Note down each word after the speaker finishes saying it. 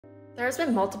There's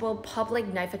been multiple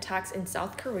public knife attacks in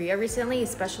South Korea recently,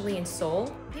 especially in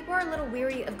Seoul. People are a little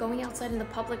weary of going outside in the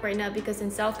public right now because in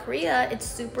South Korea, it's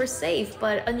super safe,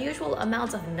 but unusual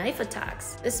amounts of knife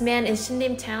attacks. This man in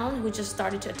Sindim town who just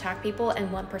started to attack people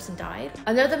and one person died.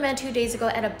 Another man 2 days ago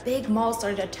at a big mall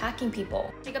started attacking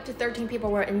people. I think up to 13 people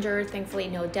were injured, thankfully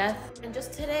no death. And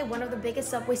just today, one of the biggest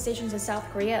subway stations in South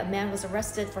Korea, a man was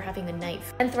arrested for having a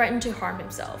knife and threatened to harm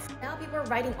himself. Now people are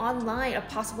writing online of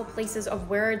possible places of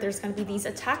where there's gonna be these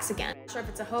attacks again. Not sure if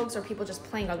it's a hoax or people just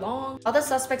playing along. All the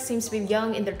suspects seem to be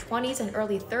young in their 20s and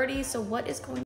early 30s, so what is going on?